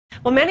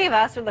Well, many of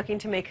us are looking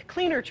to make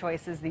cleaner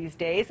choices these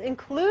days,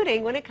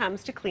 including when it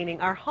comes to cleaning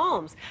our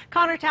homes.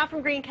 Conor Tapp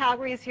from Green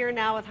Calgary is here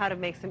now with how to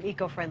make some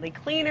eco-friendly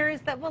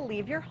cleaners that will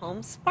leave your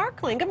home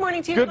sparkling. Good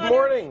morning to you, Conor. Good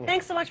morning.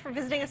 Thanks so much for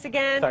visiting us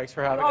again. Thanks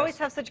for having us. You always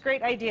have such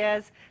great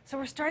ideas. So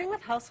we're starting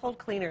with household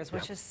cleaners,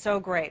 which is so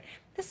great.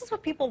 This is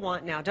what people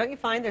want now. Don't you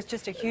find there's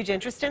just a huge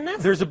interest in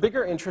this? There's a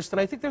bigger interest,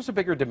 and I think there's a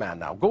bigger demand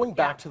now, going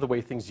back to the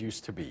way things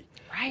used to be.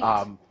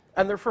 Right.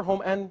 And they're for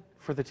home and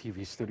for the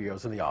TV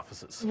studios and the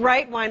offices.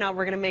 Right, why not?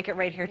 We're going to make it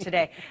right here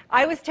today.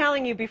 I was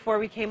telling you before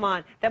we came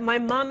on that my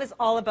mom is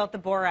all about the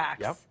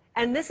borax. Yep.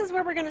 And this is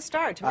where we're going to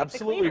start to make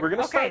Absolutely. the cleaner. We're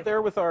going to start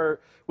there with our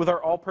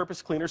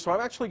all-purpose cleaner. So I'm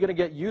actually going to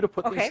get you to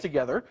put these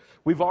together.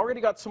 We've already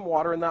got some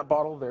water in that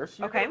bottle there.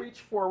 So you're going to reach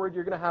forward.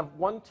 You're going to have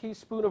 1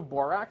 teaspoon of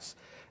borax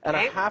and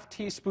a ½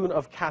 teaspoon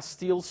of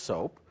Castile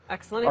soap.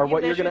 Excellent. Are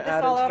what you're going to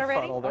add into the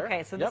funnel there.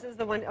 Okay, so this is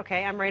the one.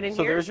 Okay, I'm right in here.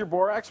 So there's your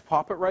borax.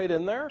 Pop it right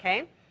in there.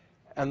 Okay.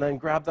 And then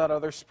grab that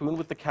other spoon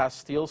with the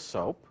Castile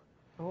soap.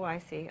 Oh, I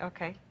see.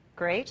 Okay,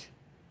 great.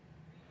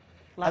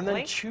 Lovely. And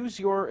then choose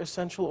your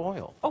essential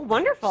oil. Oh,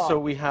 wonderful. So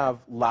we have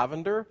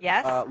lavender,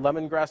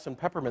 lemongrass, and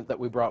peppermint that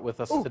we brought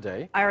with us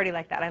today. I already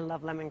like that. I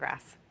love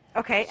lemongrass.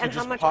 Okay, So and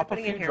how much am I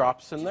putting in here? Just pop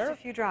a few drops in there. Just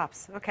a few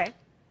drops. Okay.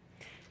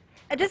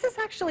 And does this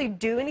actually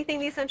do anything,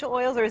 the essential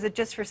oils, or is it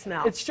just for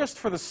smell? It's just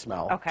for the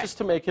smell, Okay. just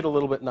to make it a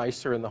little bit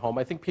nicer in the home.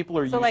 I think people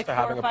are used like to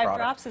having a 4 or 5 product.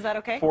 drops, is that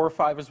okay? 4 or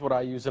 5 is what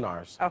I use in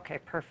ours. Okay,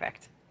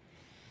 perfect.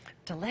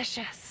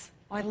 Delicious.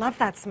 Oh, I love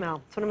that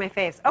smell. It's one of my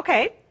faves.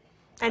 Okay.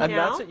 And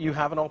now? That's it. You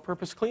have an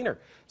all-purpose cleaner.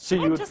 So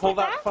you would pull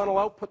that funnel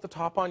out, put the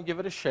top on, give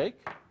it a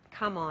shake.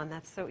 Come on,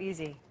 that's so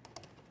easy.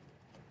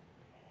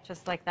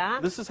 Just like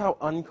that? This is how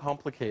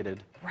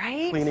uncomplicated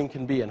Right? cleaning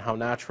can be and how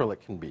natural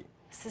it can be.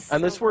 This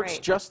And is this works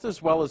just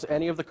as well as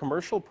any of the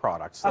commercial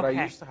products that I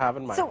used to have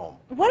in my home.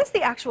 So what is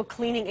the actual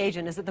cleaning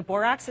agent? Is it the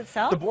borax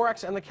itself? The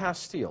borax and the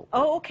Castile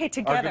Oh, okay,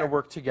 together. are going to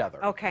work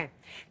together. Okay.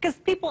 Because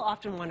people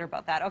often wonder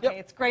about that. Okay,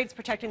 it's great, it's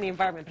protecting the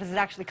environment, but is it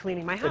actually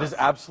cleaning my house? It is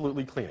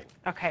absolutely cleaning.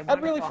 Okay,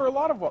 And really for a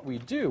lot of what we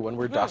do when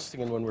we're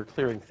dusting and when we're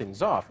clearing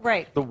things off,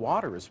 the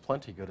water is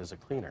plenty good as a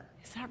cleaner.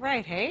 Is that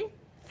right, hey?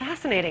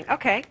 Fascinating.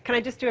 Okay, can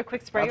I just do a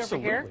quick spray over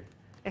here?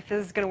 If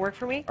this is going to work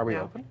for me? Are we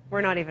open?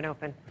 We're not even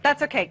open.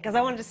 That's okay, because I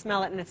wanted to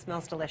smell it, and it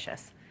smells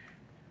delicious.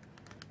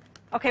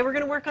 Okay, we're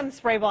going to work on the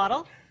spray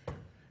bottle.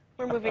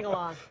 We're moving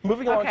along.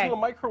 Moving along to a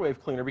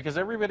microwave cleaner, because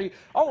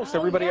almost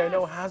everybody I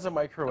know has a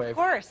microwave. Of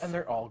course. And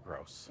they're all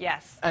gross.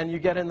 Yes. And you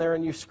get in there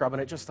and you scrub,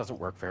 and it just doesn't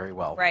work very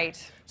well.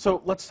 Right.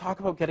 So let's talk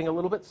about getting a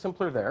little bit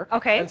simpler there.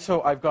 Okay. And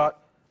so I've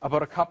got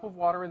about a cup of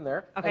water in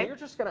there. Okay. And you're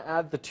just going to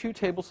add the 2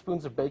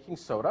 tablespoons of baking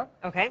soda.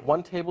 Okay.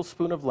 1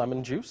 tablespoon of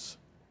lemon juice.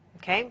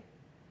 Okay.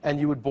 And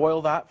you would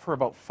boil that for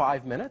about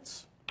 5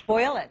 minutes.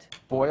 Boil it?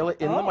 Boil it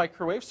in the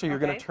microwave. So you're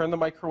going to turn the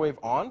microwave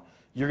on.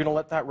 You're going to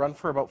let that run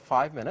for about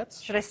 5 minutes.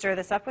 Should I stir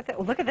this up with it?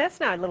 Oh, look at this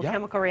now. Little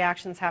chemical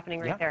reactions happening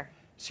right there.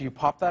 So you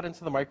pop that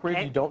into the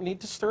microwave. You don't need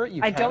to stir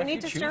it. I don't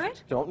need to stir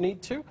it? Don't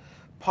need to.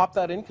 Pop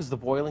that in because the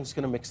boiling is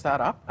going to mix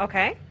that up.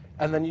 Okay.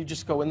 And then you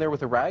just go in there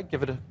with a rag,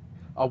 give it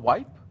a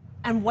wipe.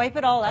 And wipe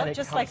it all out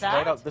just like that?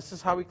 Right out. This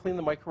is how we clean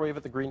the microwave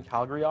at the Green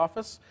Calgary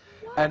office.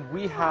 Wow. And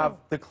we have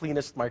the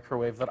cleanest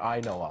microwave that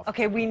I know of.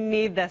 Okay, we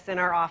need this in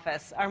our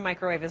office. Our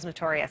microwave is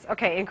notorious.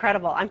 Okay,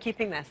 incredible. I'm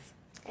keeping this.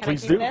 Can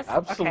Please I keep do. This?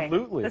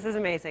 Absolutely. Okay. This is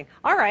amazing.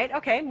 All right,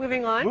 okay,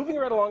 moving on. Moving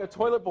right along, a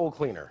toilet bowl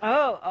cleaner.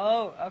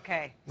 Oh,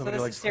 okay. Nobody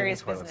so this is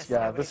serious business.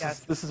 Yeah, this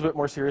is a bit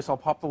more serious. I'll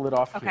pop the lid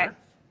off here.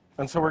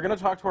 And so we're going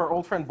to talk to our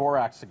old friend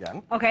borax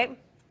again. Okay.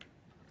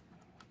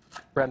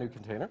 Brand new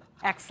container.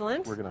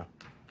 Excellent. We're going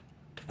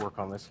to work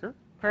on this here.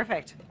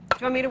 Perfect. Do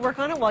you want me to work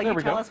on it while you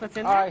tell us what's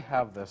in there? I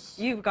have this.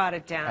 You've got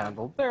it down.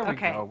 Handled. There we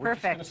go. We're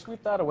perfect. just going to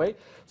sweep that away.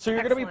 So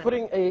you're going to be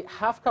putting a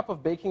 ½ cup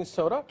of baking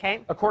soda,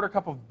 a ¼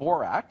 cup of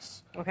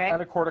borax,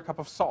 and a ¼ cup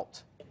of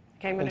salt.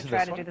 Okay, I'm going to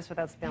try to do this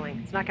without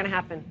spilling. It's not going to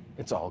happen.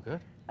 It's all good.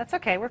 That's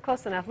okay. We're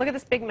close enough. Look at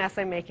this big mess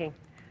I'm making.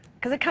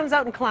 Because it comes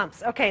out in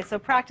clumps. Okay, so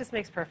practice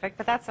makes perfect,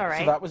 but that's all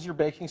right. So that was your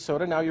baking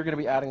soda. Now you're going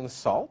to be adding the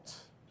salt.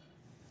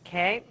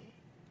 Okay.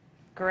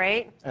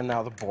 Great. And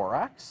now the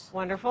borax.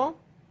 Wonderful.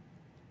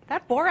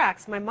 That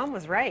borax, my mom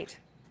was right.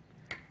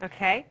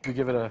 Okay. You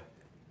give it a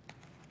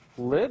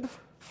lid.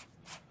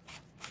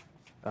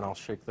 And I'll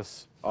shake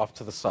this off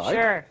to the side.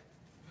 Sure.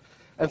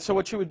 And so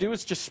what you would do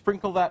is just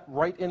sprinkle that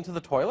right into the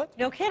toilet.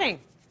 No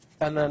kidding.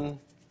 And then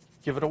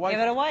give it a wipe.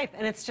 Give it a wipe,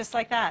 and it's just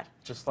like that.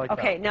 Just like that.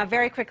 Okay, now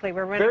very quickly,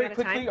 we're running out of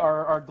time. Very quickly,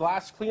 our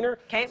glass cleaner.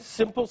 Okay.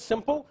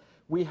 Simple.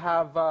 We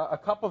have a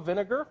cup of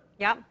vinegar.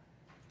 Yep.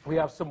 We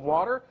have some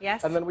water.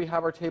 Yes. And then we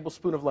have our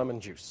tablespoon of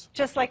lemon juice.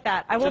 Just like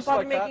that. I won't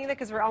bother making it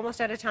because we're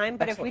almost out of time,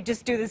 but if we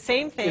just do the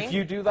same thing. If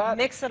you do that,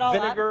 mix it all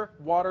vinegar,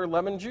 water,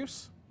 lemon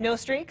juice. No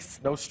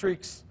streaks? No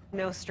streaks.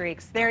 No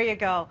streaks. There you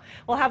go.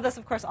 We'll have this,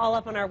 of course, all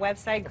up on our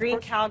website, Green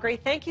Calgary.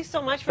 Thank you so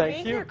much for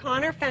being here,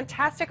 Conor.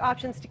 Fantastic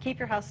options to keep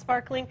your house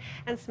sparkling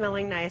and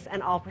smelling nice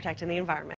and all protecting the environment.